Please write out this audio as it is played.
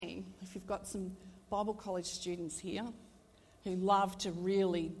got some Bible college students here who love to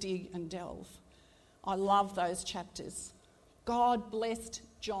really dig and delve. I love those chapters. God blessed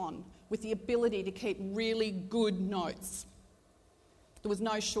John with the ability to keep really good notes. There was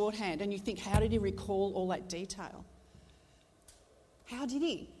no shorthand, and you think, how did he recall all that detail? How did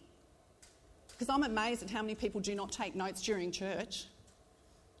he? Because I'm amazed at how many people do not take notes during church.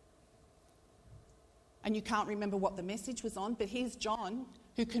 And you can't remember what the message was on, but here's John,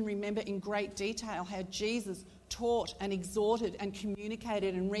 who can remember in great detail how Jesus taught and exhorted and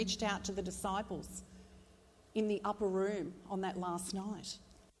communicated and reached out to the disciples in the upper room on that last night.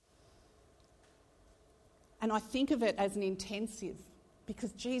 And I think of it as an intensive,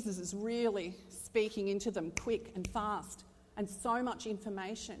 because Jesus is really speaking into them quick and fast, and so much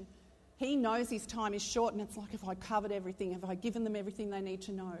information. He knows his time is short, and it's like, have I covered everything? Have I given them everything they need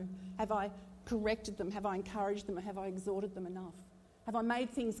to know? Have I corrected them? Have I encouraged them? Have I exhorted them enough? Have I made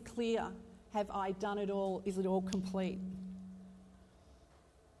things clear? Have I done it all? Is it all complete?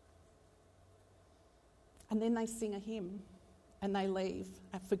 And then they sing a hymn and they leave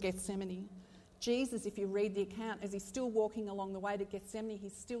for Gethsemane. Jesus, if you read the account, as he's still walking along the way to Gethsemane,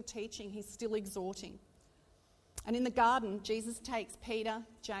 he's still teaching, he's still exhorting. And in the garden, Jesus takes Peter,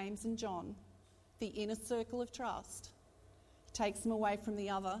 James and John, the inner circle of trust, takes them away from the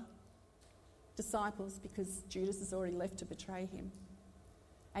other disciples because Judas has already left to betray him.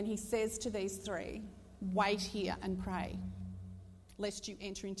 And he says to these three, wait here and pray, lest you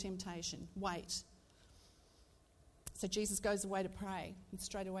enter in temptation. Wait. So Jesus goes away to pray, and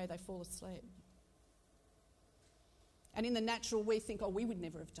straight away they fall asleep. And in the natural, we think, oh, we would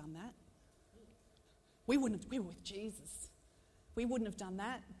never have done that. We were with Jesus. We wouldn't have done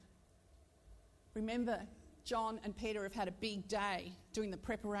that. Remember, John and Peter have had a big day doing the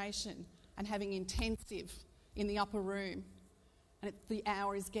preparation and having intensive in the upper room. And the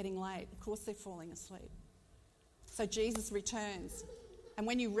hour is getting late. Of course they're falling asleep. So Jesus returns. And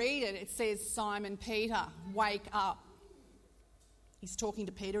when you read it, it says, Simon Peter, wake up. He's talking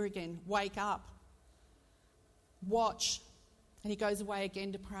to Peter again. Wake up. Watch. And he goes away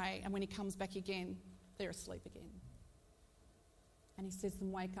again to pray. And when he comes back again, they're asleep again. And he says to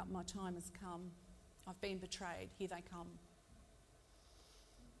them, wake up, my time has come. I've been betrayed. Here they come.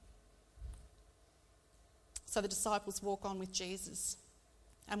 So the disciples walk on with Jesus.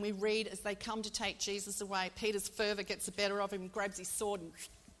 And we read as they come to take Jesus away, Peter's fervour gets the better of him, grabs his sword and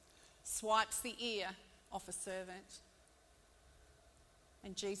swipes the ear off a servant.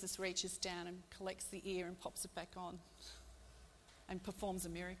 And Jesus reaches down and collects the ear and pops it back on and performs a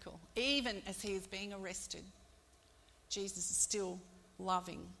miracle. Even as he is being arrested, Jesus is still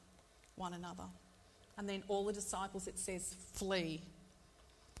loving one another. And then all the disciples, it says, flee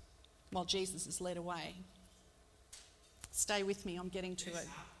while Jesus is led away. Stay with me, I'm getting to it.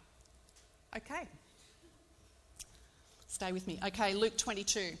 Okay. Stay with me. Okay, Luke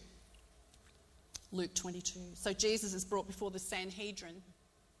 22. Luke 22. So Jesus is brought before the Sanhedrin.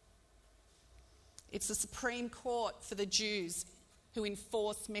 It's the Supreme Court for the Jews who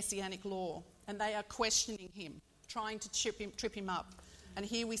enforce Messianic law. And they are questioning him, trying to trip him up. And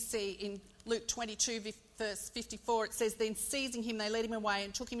here we see in Luke 22, verse 54, it says, then seizing him, they led him away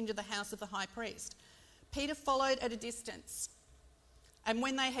and took him into the house of the high priest. Peter followed at a distance, and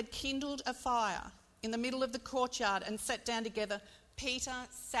when they had kindled a fire in the middle of the courtyard and sat down together, Peter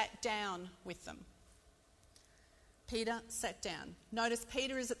sat down with them. Peter sat down. Notice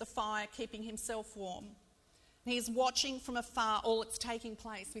Peter is at the fire keeping himself warm. He is watching from afar all that's taking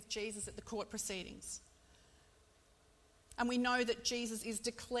place with Jesus at the court proceedings. And we know that Jesus is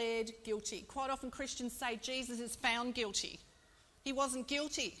declared guilty. Quite often Christians say Jesus is found guilty. He wasn't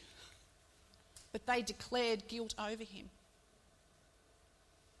guilty. But they declared guilt over him.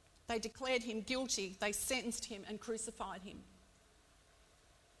 They declared him guilty. They sentenced him and crucified him.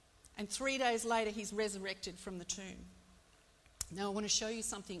 And 3 days later, he's resurrected from the tomb. Now, I want to show you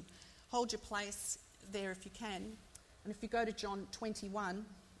something. Hold your place there if you can. And if you go to John 21,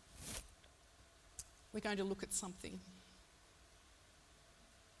 we're going to look at something.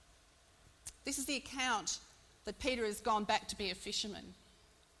 This is the account that Peter has gone back to be a fisherman.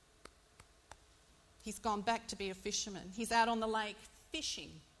 He's gone back to be a fisherman. He's out on the lake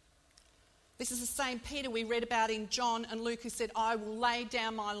fishing. This is the same Peter we read about in John and Luke who said, I will lay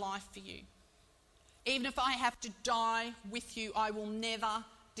down my life for you. Even if I have to die with you, I will never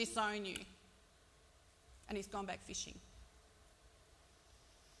disown you. And he's gone back fishing.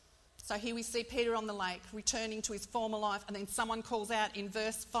 So here we see Peter on the lake, returning to his former life, and then someone calls out in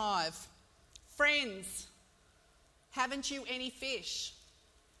verse 5, friends, haven't you any fish?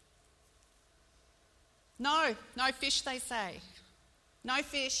 No fish, they say. No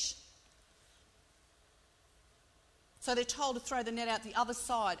fish. So they're told to throw the net out the other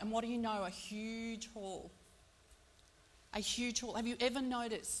side. And what do you know? A huge haul. A huge haul. Have you ever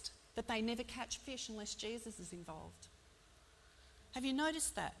noticed that they never catch fish unless Jesus is involved? Have you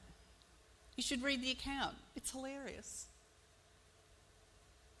noticed that? You should read the account. It's hilarious.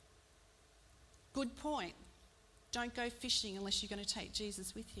 Good point. Don't go fishing unless you're going to take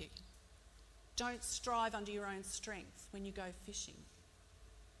Jesus with you. Don't strive under your own strength when you go fishing.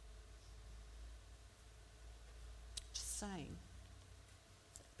 Just saying.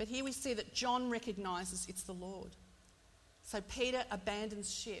 But here we see that John recognises it's the Lord. So Peter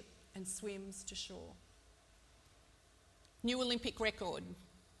abandons ship and swims to shore. New Olympic record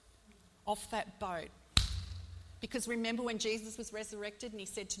off that boat. Because remember when Jesus was resurrected and he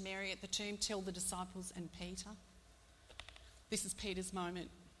said to Mary at the tomb, tell the disciples and Peter. This is Peter's moment.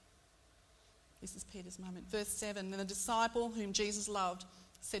 This is Peter's moment. Verse 7, then the disciple whom Jesus loved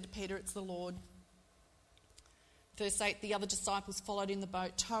said to Peter, it's the Lord. Verse 8, the other disciples followed in the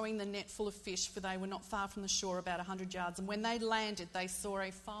boat, towing the net full of fish, for they were not far from the shore, about 100 yards. And when they landed, they saw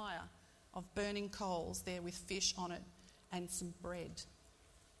a fire of burning coals there with fish on it and some bread.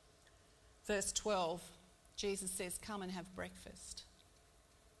 Verse 12, Jesus says, come and have breakfast.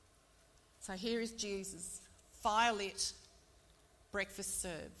 So here is Jesus, fire-lit, breakfast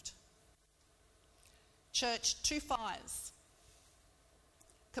served. Church, 2 fires.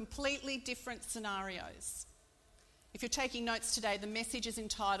 Completely different scenarios. If you're taking notes today, the message is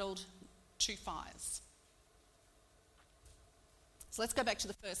entitled 2 Fires. So let's go back to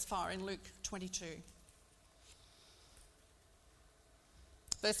the first fire in Luke 22.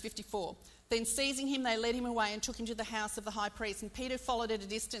 Verse 54. Then seizing him, they led him away and took him to the house of the high priest. And Peter followed at a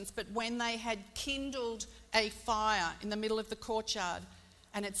distance. But when they had kindled a fire in the middle of the courtyard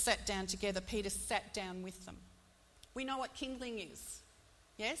and had sat down together, Peter sat down with them. We know what kindling is.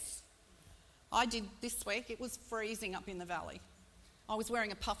 Yes? I did this week. It was freezing up in the valley. I was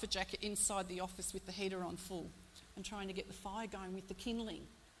wearing a puffer jacket inside the office with the heater on full and trying to get the fire going with the kindling.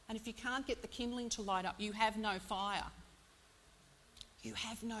 And if you can't get the kindling to light up, you have no fire. You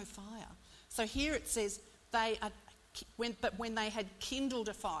have no fire. So here it says, but when they had kindled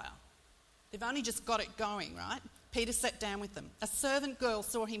a fire, they've only just got it going, right? Peter sat down with them. A servant girl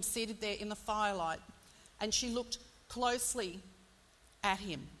saw him seated there in the firelight, and she looked closely at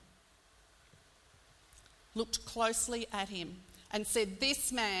him. Looked closely at him and said,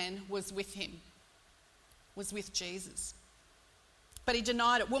 this man was with him, was with Jesus. But he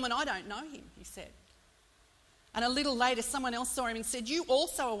denied it. Woman, I don't know him, he said. And a little later, someone else saw him and said, you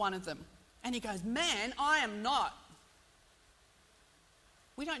also are one of them. And he goes, man, I am not.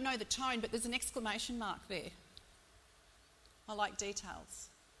 We don't know the tone, but there's an exclamation mark there. I like details.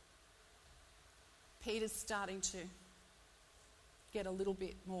 Peter's starting to get a little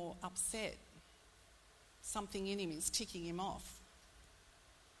bit more upset. Something in him is ticking him off.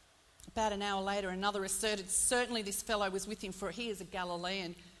 About an hour later, another asserted, certainly this fellow was with him, for he is a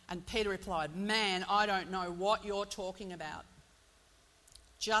Galilean. And Peter replied, man, I don't know what you're talking about.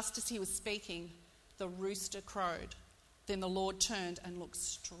 Just as he was speaking, the rooster crowed. Then the Lord turned and looked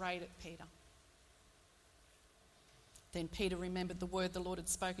straight at Peter. Then Peter remembered the word the Lord had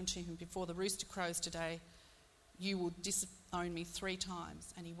spoken to him before the rooster crows today. You will disown me 3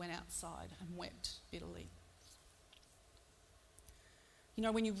 times. And he went outside and wept bitterly. You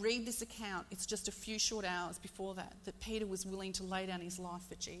know, when you read this account, it's just a few short hours before that Peter was willing to lay down his life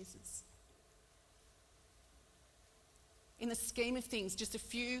for Jesus. In the scheme of things, just a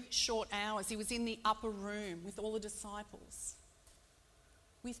few short hours, he was in the upper room with all the disciples,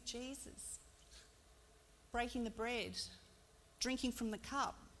 with Jesus, breaking the bread, drinking from the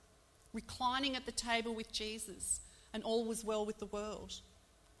cup, reclining at the table with Jesus, and all was well with the world.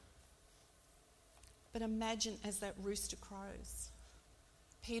 But imagine as that rooster crows,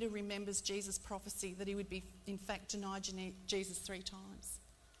 Peter remembers Jesus' prophecy that he would be, in fact, denied Jesus 3 times.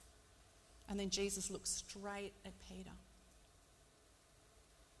 And then Jesus looks straight at Peter.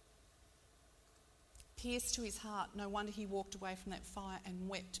 Pierced to his heart, no wonder he walked away from that fire and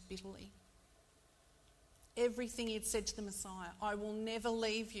wept bitterly. Everything he had said to the Messiah, I will never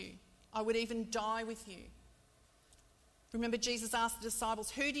leave you. I would even die with you. Remember, Jesus asked the disciples,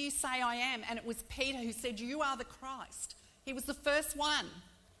 who do you say I am? And it was Peter who said, you are the Christ. He was the first one.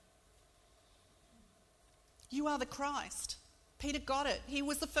 You are the Christ. Peter got it. He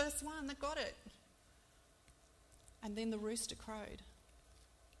was the first one that got it. And then the rooster crowed.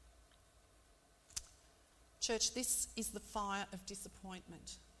 Church, this is the fire of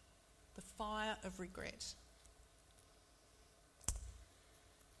disappointment, the fire of regret.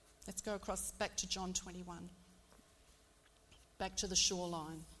 Let's go across back to John 21, back to the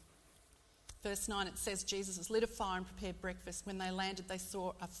shoreline. Verse 9, it says, Jesus has lit a fire and prepared breakfast. When they landed, they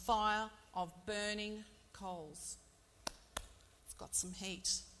saw a fire of burning coals. It's got some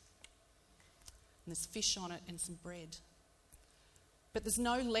heat. And there's fish on it and some bread. But there's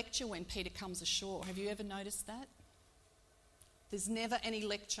no lecture when Peter comes ashore. Have you ever noticed that? There's never any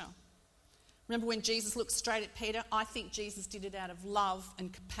lecture. Remember when Jesus looked straight at Peter? I think Jesus did it out of love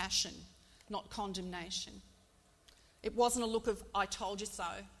and compassion, not condemnation. It wasn't a look of, I told you so,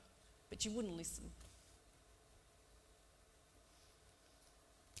 but you wouldn't listen.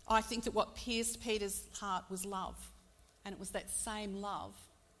 I think that what pierced Peter's heart was love. And it was that same love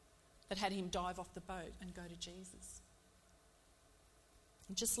that had him dive off the boat and go to Jesus.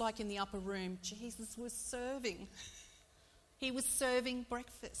 And just like in the upper room, Jesus was serving. He was serving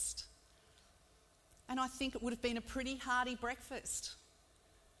breakfast. And I think it would have been a pretty hearty breakfast.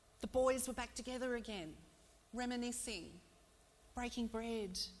 The boys were back together again, reminiscing, breaking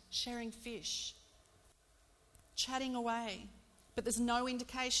bread, sharing fish, chatting away. But there's no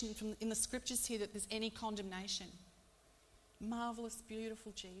indication in the scriptures here that there's any condemnation. Marvellous,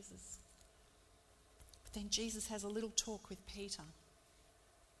 beautiful Jesus. But then Jesus has a little talk with Peter.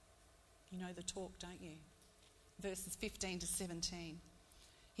 You know the talk, don't you? Verses 15 to 17.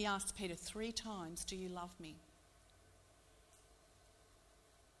 He asks Peter 3 times, do you love me?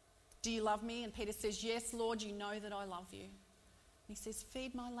 Do you love me? And Peter says, yes, Lord, you know that I love you. And he says,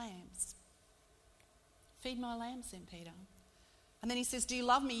 feed my lambs. Feed my lambs then, Peter. And then he says, do you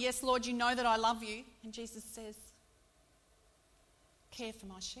love me? Yes, Lord, you know that I love you. And Jesus says, care for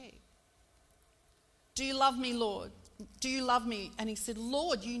my sheep. Do you love me, Lord? Do you love me? And he said,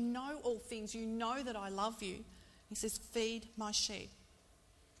 Lord, you know all things. You know that I love you. He says, feed my sheep.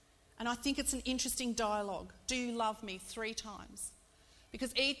 And I think it's an interesting dialogue. Do you love me? 3 times.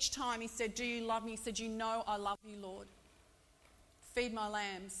 Because each time he said, do you love me? He said, you know I love you, Lord. Feed my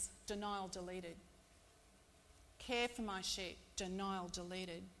lambs, denial deleted. Care for my sheep, denial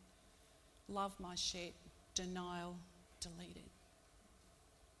deleted. Love my sheep, denial deleted.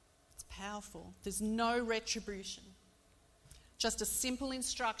 It's powerful. There's no retribution. Just a simple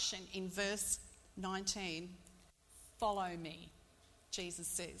instruction in verse 19. Follow me, Jesus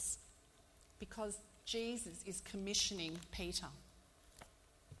says. Because Jesus is commissioning Peter.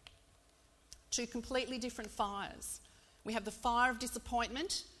 2 completely different fires. We have the fire of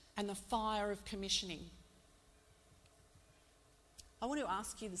disappointment and the fire of commissioning. I want to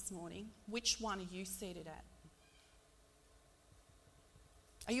ask you this morning, which one are you seated at?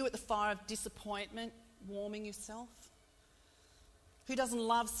 Are you at the fire of disappointment, warming yourself? Who doesn't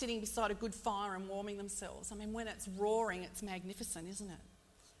love sitting beside a good fire and warming themselves? I mean, when it's roaring, it's magnificent, isn't it?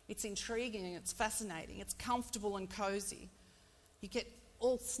 It's intriguing, it's fascinating, it's comfortable and cosy. You get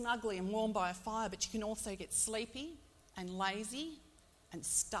all snuggly and warm by a fire, but you can also get sleepy and lazy and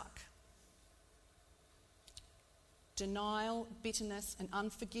stuck. Denial, bitterness and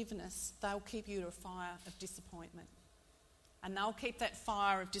unforgiveness, they'll keep you to a fire of disappointment. And they'll keep that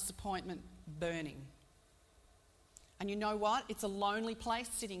fire of disappointment burning. And you know what? It's a lonely place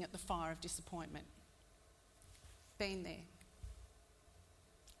sitting at the fire of disappointment. Been there.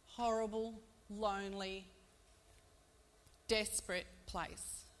 Horrible, lonely, desperate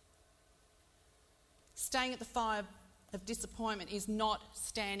place. Staying at the fire of disappointment is not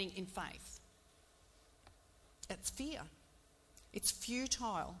standing in faith. It's fear. It's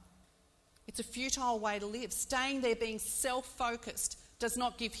futile. It's a futile way to live. Staying there being self-focused does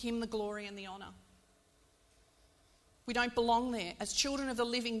not give him the glory and the honour. We don't belong there. As children of the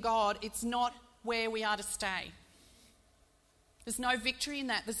living God, it's not where we are to stay. There's no victory in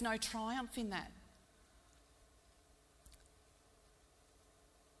that. There's no triumph in that.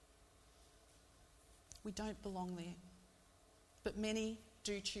 We don't belong there. But many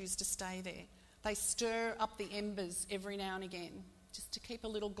do choose to stay there. They stir up the embers every now and again just to keep a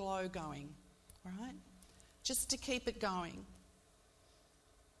little glow going, right? Just to keep it going.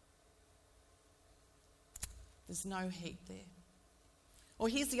 There's no heat there. Or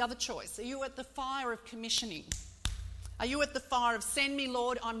here's the other choice. Are you at the fire of commissioning? Are you at the fire of send me,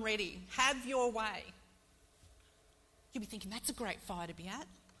 Lord, I'm ready. Have your way. You'll be thinking, that's a great fire to be at.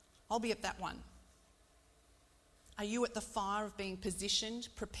 I'll be at that one. Are you at the fire of being positioned,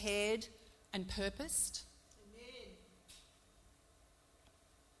 prepared and purposed? Amen.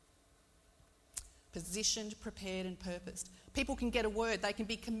 Positioned, prepared and purposed. People can get a word, they can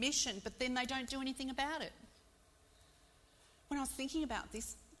be commissioned, but then they don't do anything about it. When I was thinking about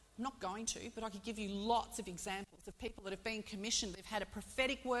this, I'm not going to, but I could give you lots of examples of people that have been commissioned. They've had a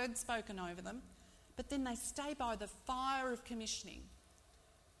prophetic word spoken over them, but then they stay by the fire of commissioning,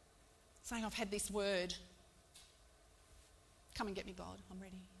 saying, I've had this word. Come and get me, God, I'm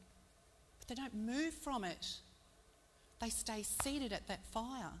ready. But They don't move from it. They stay seated at that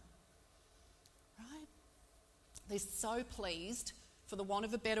fire. Right? They're so pleased, for the want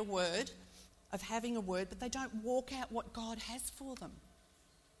of a better word, of having a word, but they don't walk out what God has for them.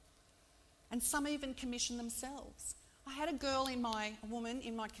 And some even commission themselves. I had a woman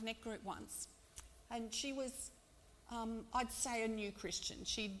in my Connect group once, and she was, I'd say, a new Christian.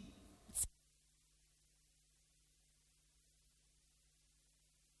 She'd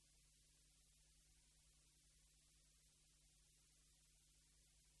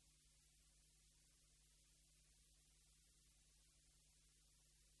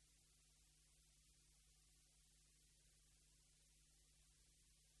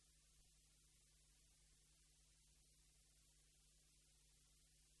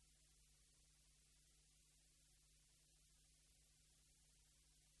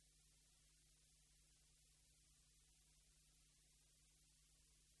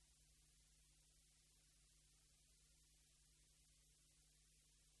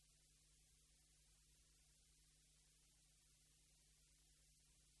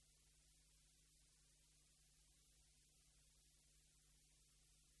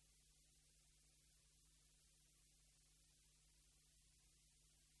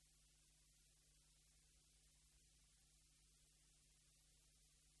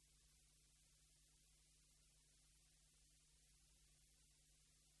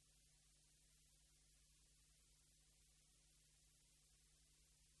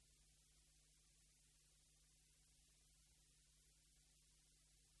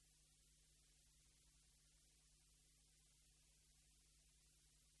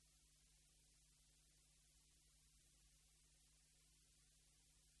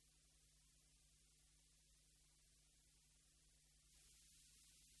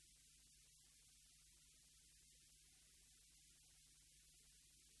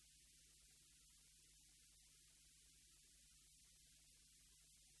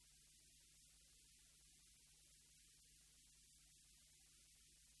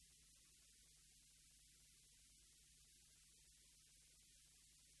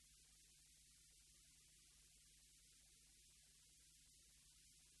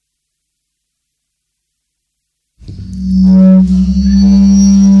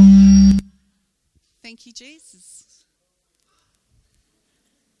Thank you, Jesus.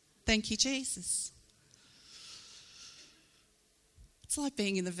 Thank you, Jesus. It's like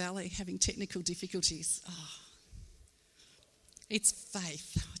being in the valley, having technical difficulties. Oh, it's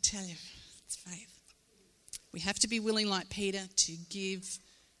faith, I tell you, it's faith. We have to be willing, like Peter, to give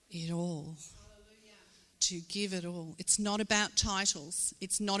it all. To give it all. It's not about titles.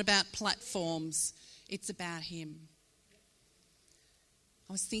 It's not about platforms. It's about him.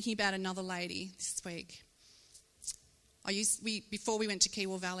 I was thinking about another lady this week. Before we went to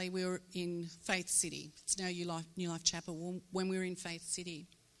Kewal Valley, we were in Faith City. It's now New Life Chapel. When we were in Faith City,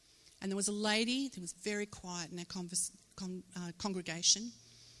 and there was a lady that was very quiet in our congregation.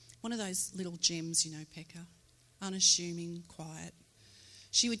 One of those little gems, you know, Pekka, unassuming, quiet.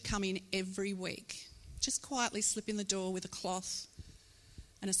 She would come in every week, just quietly slip in the door with a cloth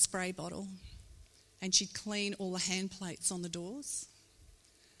and a spray bottle, and she'd clean all the hand plates on the doors.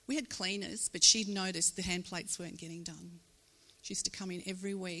 We had cleaners, but she'd noticed the hand plates weren't getting done. She used to come in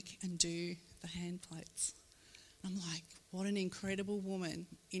every week and do the hand plates. I'm like, what an incredible woman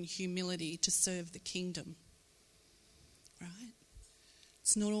in humility to serve the kingdom. Right?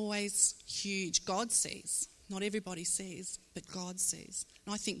 It's not always huge. God sees. Not everybody sees, but God sees.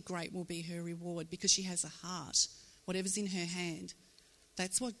 And I think great will be her reward because she has a heart. Whatever's in her hand,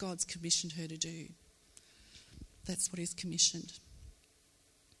 that's what God's commissioned her to do. That's what He's commissioned.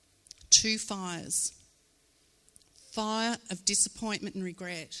 2 fires. Fire of disappointment and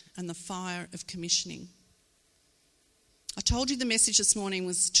regret, and the fire of commissioning. I told you the message this morning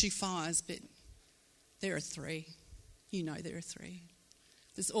was 2 fires, but there are 3. You know there are 3.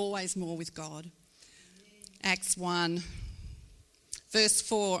 There's always more with God. Acts 1, verse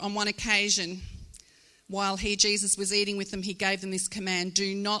 4, on one occasion, while Jesus was eating with them, he gave them this command,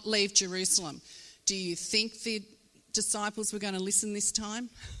 do not leave Jerusalem. Do you think the disciples were going to listen this time?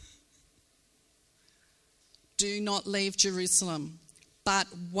 Do not leave Jerusalem, but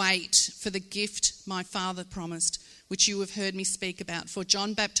wait for the gift my Father promised, which you have heard me speak about. For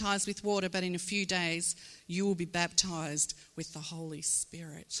John baptized with water, but in a few days you will be baptized with the Holy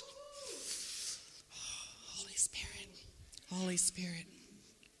Spirit. Holy Spirit. Holy Spirit.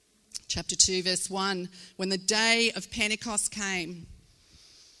 Chapter 2, verse 1. When the day of Pentecost came,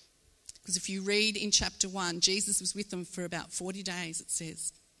 because if you read in chapter 1, Jesus was with them for about 40 days, it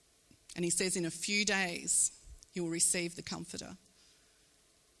says. And he says in a few days, you will receive the Comforter,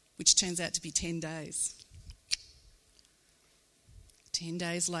 which turns out to be 10 days. 10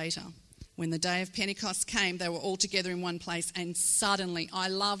 days later, when the day of Pentecost came, they were all together in one place, and suddenly, I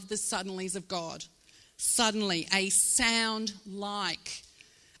love the suddenlies of God, suddenly a sound like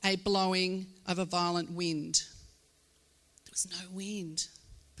a blowing of a violent wind. There was no wind,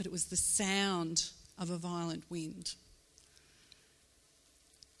 but it was the sound of a violent wind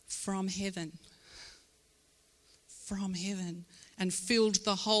from heaven, and filled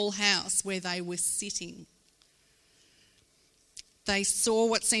the whole house where they were sitting. They saw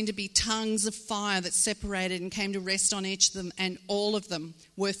what seemed to be tongues of fire that separated and came to rest on each of them, and all of them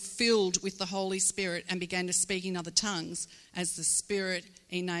were filled with the Holy Spirit and began to speak in other tongues as the Spirit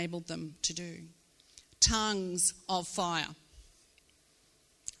enabled them to do. Tongues of fire.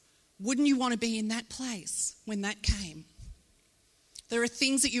 Wouldn't you want to be in that place when that came? There are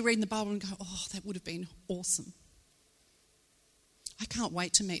things that you read in the Bible and go, oh, that would have been awesome. I can't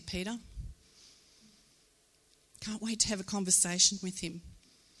wait to meet Peter. Can't wait to have a conversation with him.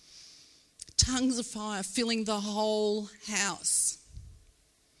 Tongues of fire filling the whole house.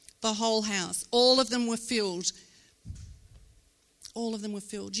 The whole house. All of them were filled. All of them were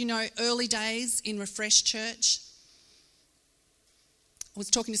filled. You know, early days in Refresh Church, I was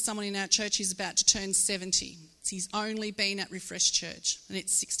talking to someone in our church who's about to turn 70. He's only been at Refresh Church, and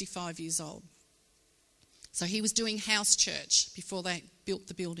it's 65 years old. So he was doing house church before they built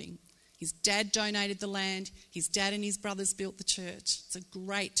the building. His dad donated the land. His dad and his brothers built the church. It's a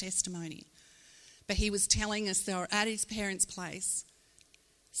great testimony. But he was telling us they were at his parents' place.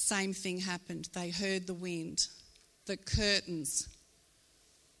 Same thing happened. They heard the wind, the curtains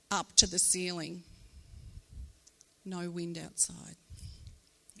up to the ceiling. No wind outside.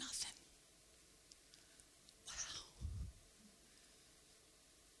 Nothing. Wow.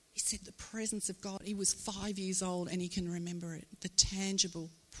 He said the presence of God. He was 5 years old and he can remember it. The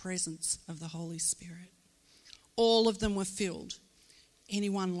tangible presence of the Holy Spirit. All of them were filled.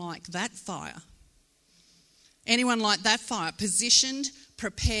 Anyone like that fire? Anyone like that fire? Positioned,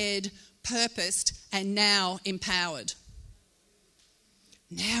 prepared, purposed, and now empowered.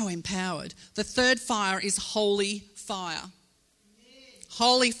 Now empowered. The third fire is holy fire.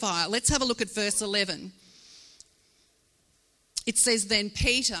 Holy fire. Let's have a look at verse 11. It says, then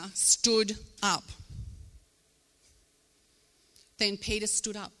Peter stood up. Then Peter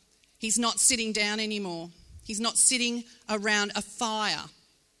stood up. He's not sitting down anymore. He's not sitting around a fire.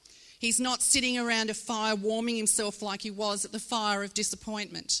 He's not sitting around a fire warming himself like he was at the fire of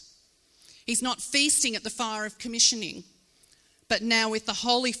disappointment. He's not feasting at the fire of commissioning. But now with the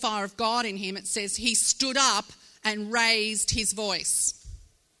holy fire of God in him, it says he stood up and raised his voice.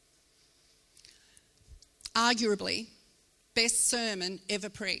 Arguably, best sermon ever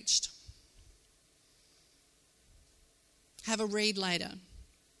preached. Have a read later.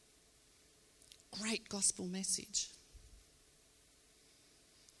 Great gospel message.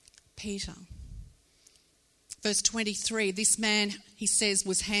 Peter. Verse 23, this man, he says,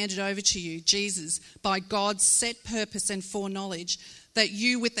 was handed over to you, Jesus, by God's set purpose and foreknowledge, that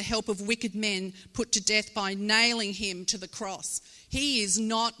you, with the help of wicked men, put to death by nailing him to the cross. He is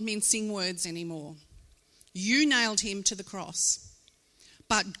not mincing words anymore. You nailed him to the cross.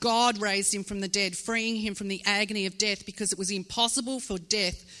 But God raised him from the dead, freeing him from the agony of death, because it was impossible for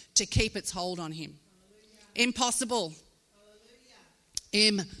death to keep its hold on him. Hallelujah. Impossible.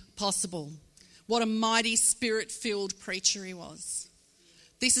 Hallelujah. Impossible. What a mighty spirit-filled preacher he was.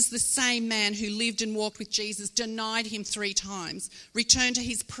 This is the same man who lived and walked with Jesus, denied him 3 times, returned to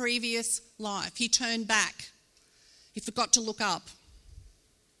his previous life. He turned back. He forgot to look up.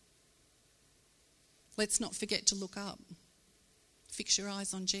 Let's not forget to look up. Fix your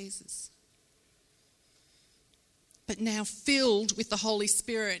eyes on Jesus. But now filled with the Holy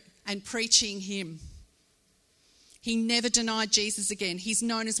Spirit and preaching him. He never denied Jesus again. He's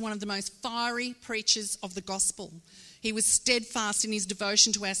known as one of the most fiery preachers of the gospel. He was steadfast in his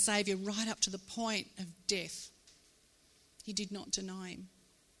devotion to our Saviour right up to the point of death. He did not deny him.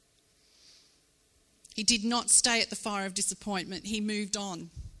 He did not stay at the fire of disappointment. He moved on.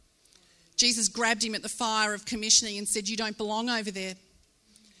 Jesus grabbed him at the fire of commissioning and said, you don't belong over there.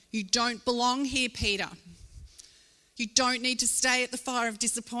 You don't belong here, Peter. You don't need to stay at the fire of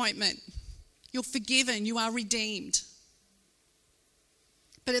disappointment. You're forgiven. You are redeemed.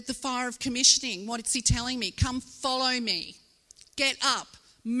 But at the fire of commissioning, what is he telling me? Come follow me. Get up.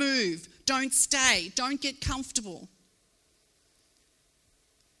 Move. Don't stay. Don't get comfortable.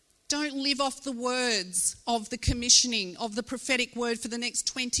 Don't live off the words of the commissioning, of the prophetic word for the next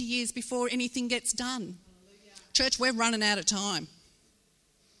 20 years before anything gets done. Hallelujah. Church, we're running out of time.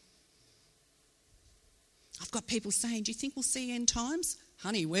 I've got people saying, do you think we'll see end times?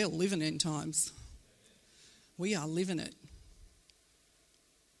 Honey, we're living end times. We are living it.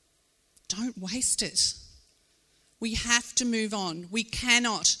 Don't waste it. We have to move on. We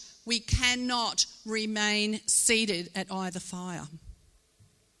cannot remain seated at either fire.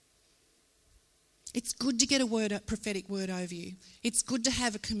 It's good to get a prophetic word over you. It's good to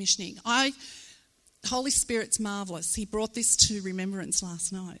have a commissioning. Holy Spirit's marvellous. He brought this to remembrance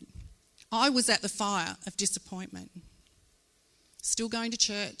last night. I was at the fire of disappointment. Still going to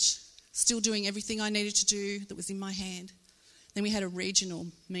church, still doing everything I needed to do that was in my hand. Then we had a regional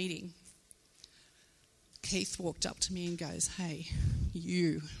meeting. Keith walked up to me and goes, "Hey,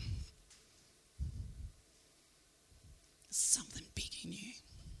 you. There's something big in you."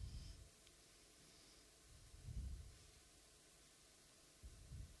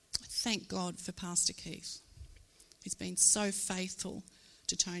 Thank God for Pastor Keith. He's been so faithful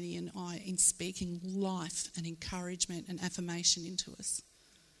to Tony and I in speaking life and encouragement and affirmation into us.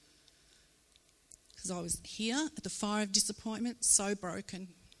 Because I was here at the fire of disappointment, so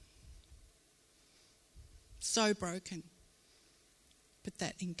broken. So broken. But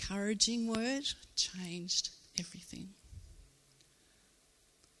that encouraging word changed everything.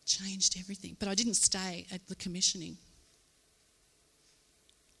 Changed everything. But I didn't stay at the commissioning.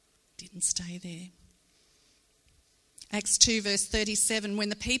 Didn't stay there. Acts 2 verse 37, when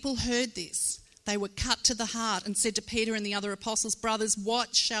the people heard this, they were cut to the heart and said to Peter and the other apostles, "Brothers,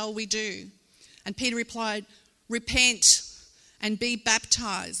 what shall we do?" And Peter replied, "Repent and be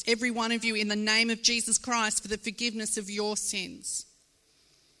baptized, every one of you, in the name of Jesus Christ for the forgiveness of your sins."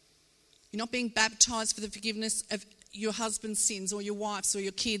 You're not being baptized for the forgiveness of your husband's sins or your wife's or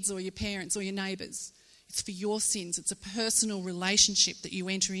your kids or your parents or your neighbours. It's for your sins. It's a personal relationship that you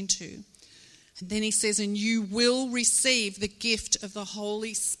enter into. And then he says, "And you will receive the gift of the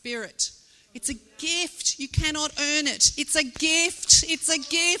Holy Spirit." It's a gift. You cannot earn it. It's a gift. It's a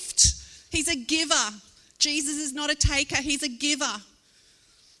gift. He's a giver. Jesus is not a taker. He's a giver.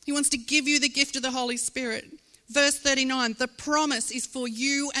 He wants to give you the gift of the Holy Spirit. Verse 39, the promise is for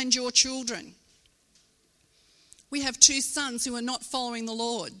you and your children. We have 2 sons who are not following the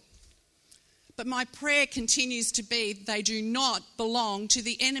Lord. But my prayer continues to be they do not belong to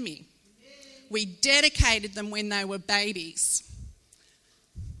the enemy. We dedicated them when they were babies.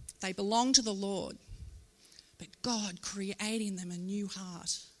 They belong to the Lord. But God created in them a new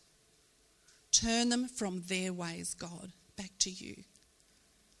heart. Turn them from their ways, God, back to you.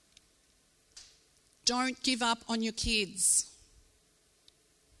 Don't give up on your kids.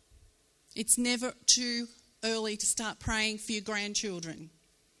 It's never too early to start praying for your grandchildren.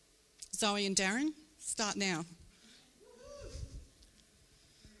 Zoe and Darren, start now.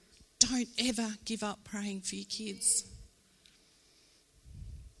 Don't ever give up praying for your kids.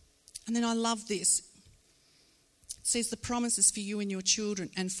 And then I love this. It says the promise is for you and your children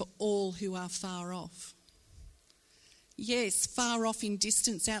and for all who are far off. Yes, far off in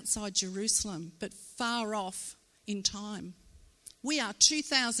distance outside Jerusalem, but far off in time. We are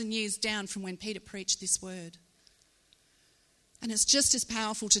 2,000 years down from when Peter preached this word. And it's just as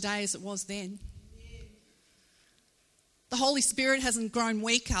powerful today as it was then. The Holy Spirit hasn't grown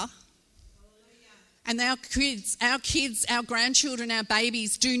weaker. And our kids, our grandchildren, our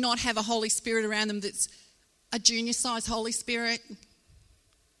babies do not have a Holy Spirit around them that's a junior-sized Holy Spirit.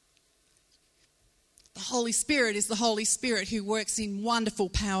 The Holy Spirit is the Holy Spirit who works in wonderful,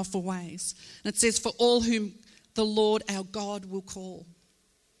 powerful ways. And it says, for all whom the Lord our God will call.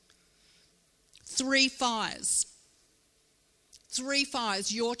 3 fires. 3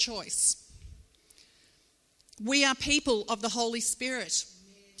 fires, your choice. We are people of the Holy Spirit.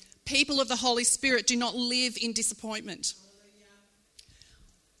 People of the Holy Spirit do not live in disappointment.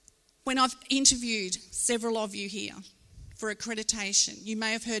 When I've interviewed several of you here for accreditation, you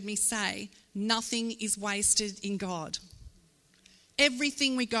may have heard me say, nothing is wasted in God.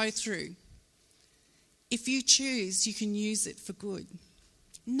 Everything we go through, if you choose, you can use it for good.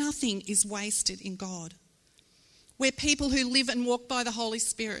 Nothing is wasted in God. We're people who live and walk by the Holy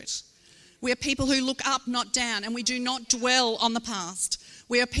Spirit. We're people who look up, not down, and we do not dwell on the past.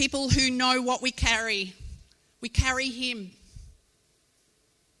 We are people who know what we carry. We carry Him.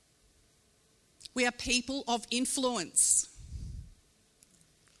 We are people of influence.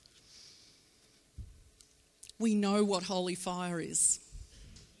 We know what holy fire is.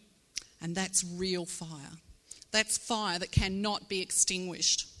 And that's real fire. That's fire that cannot be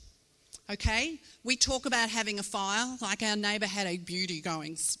extinguished. Okay? We talk about having a fire, like our neighbour had a beauty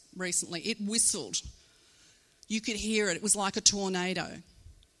going recently. It whistled. You could hear it. It was like a tornado.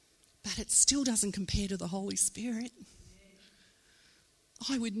 But it still doesn't compare to the Holy Spirit.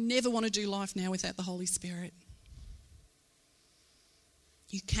 I would never want to do life now without the Holy Spirit.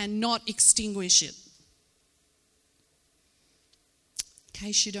 You cannot extinguish it. In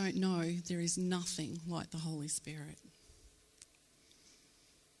case you don't know, there is nothing like the Holy Spirit.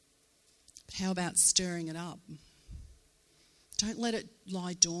 But how about stirring it up? Don't let it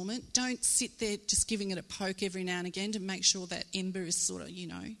lie dormant. Don't sit there just giving it a poke every now and again to make sure that ember is sort of,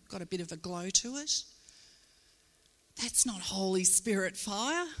 got a bit of a glow to it. That's not Holy Spirit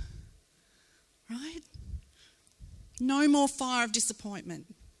fire, right? No more fire of disappointment.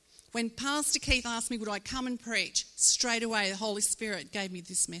 When Pastor Keith asked me, would I come and preach, straight away the Holy Spirit gave me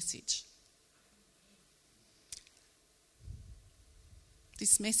this message.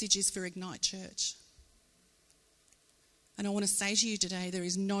 This message is for Ignite Church. And I want to say to you today, there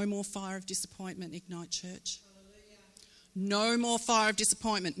is no more fire of disappointment, Ignite Church. Hallelujah. No more fire of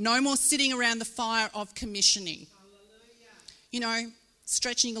disappointment. No more sitting around the fire of commissioning. Hallelujah.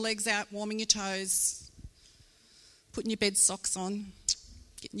 Stretching your legs out, warming your toes, putting your bed socks on,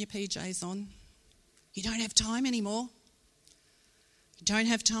 getting your PJs on. You don't have time anymore. You don't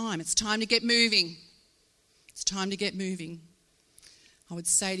have time. It's time to get moving. It's time to get moving. I would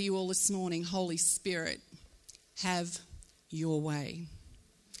say to you all this morning, Holy Spirit, have your way.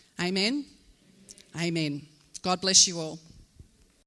 Amen? Amen. God bless you all.